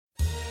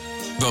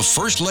the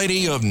First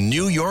Lady of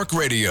New York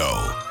Radio.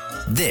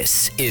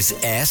 This is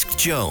Ask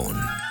Joan.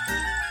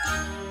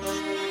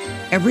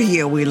 Every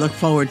year we look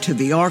forward to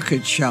the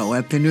Orchid Show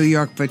at the New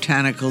York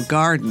Botanical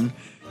Garden,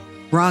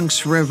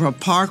 Bronx River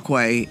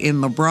Parkway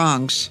in the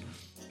Bronx,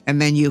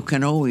 and then you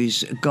can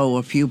always go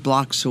a few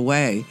blocks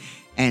away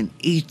and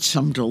eat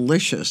some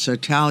delicious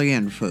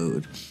Italian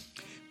food.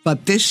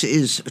 But this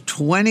is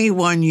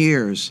 21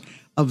 years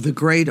of the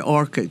Great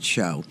Orchid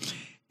Show,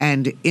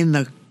 and in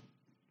the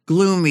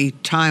gloomy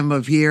time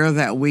of year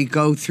that we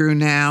go through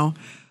now,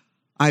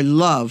 I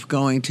love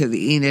going to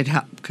the Enid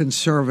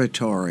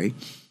Conservatory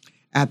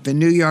at the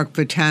New York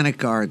Botanic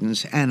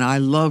Gardens, and I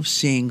love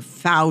seeing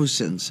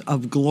thousands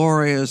of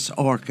glorious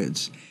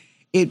orchids.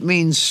 It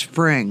means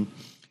spring.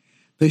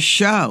 The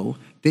show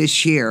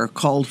this year,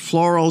 called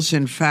Florals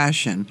in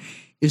Fashion,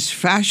 is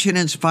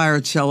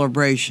fashion-inspired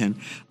celebration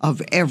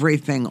of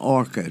everything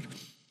orchid.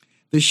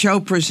 The show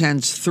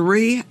presents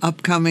 3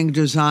 upcoming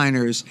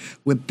designers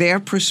with their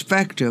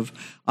perspective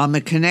on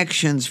the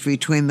connections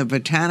between the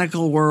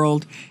botanical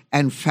world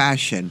and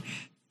fashion.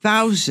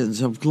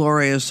 Thousands of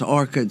glorious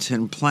orchids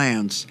and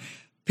plants,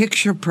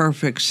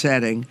 picture-perfect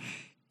setting.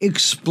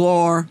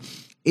 Explore,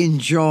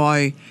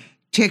 enjoy.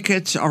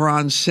 Tickets are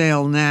on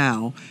sale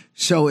now,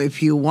 so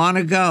if you want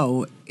to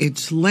go,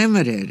 it's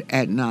limited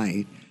at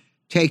night.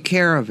 Take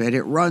care of it.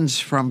 It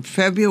runs from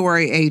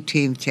February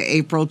 18th to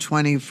April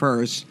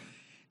 21st,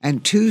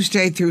 and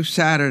Tuesday through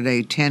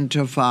Saturday, 10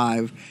 to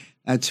 5.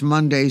 That's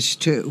Mondays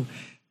too.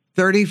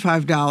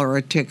 $35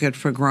 a ticket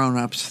for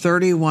grown-ups,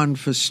 $31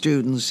 for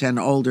students and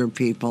older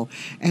people,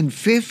 and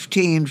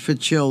 $15 for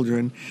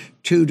children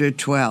 2 to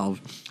 12.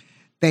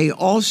 They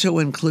also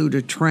include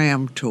a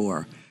tram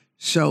tour.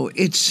 So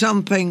it's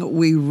something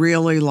we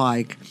really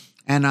like,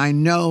 and I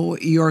know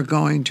you're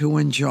going to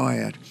enjoy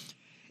it.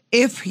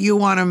 If you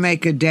want to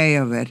make a day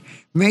of it,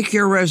 make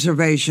your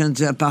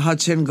reservations at the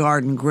Hudson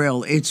Garden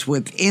Grill. It's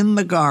within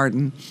the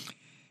garden,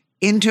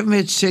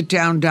 intimate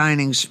sit-down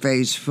dining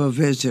space for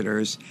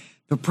visitors.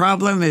 The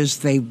problem is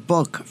they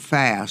book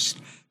fast,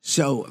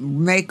 so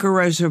make a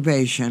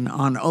reservation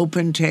on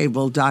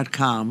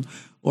opentable.com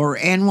or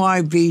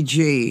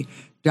nybg.org.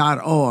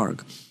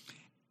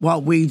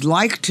 What we'd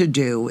like to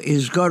do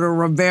is go to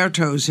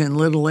Roberto's in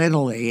Little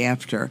Italy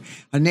after,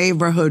 a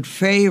neighborhood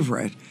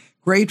favorite.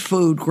 Great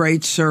food,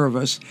 great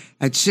service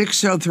at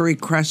 603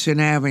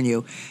 Crescent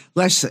Avenue,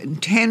 less than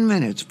 10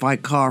 minutes by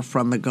car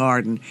from the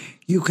garden.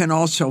 You can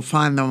also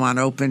find them on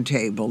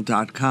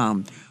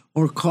opentable.com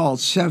or call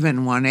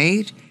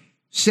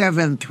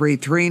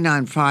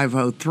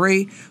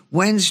 718-733-9503,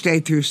 Wednesday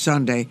through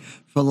Sunday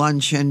for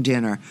lunch and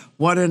dinner.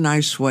 What a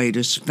nice way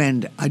to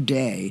spend a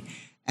day.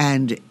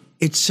 And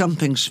it's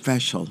something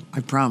special, I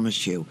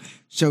promise you.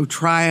 So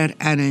try it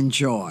and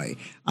enjoy.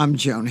 I'm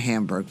Joan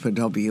Hamburg for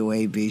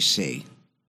WABC.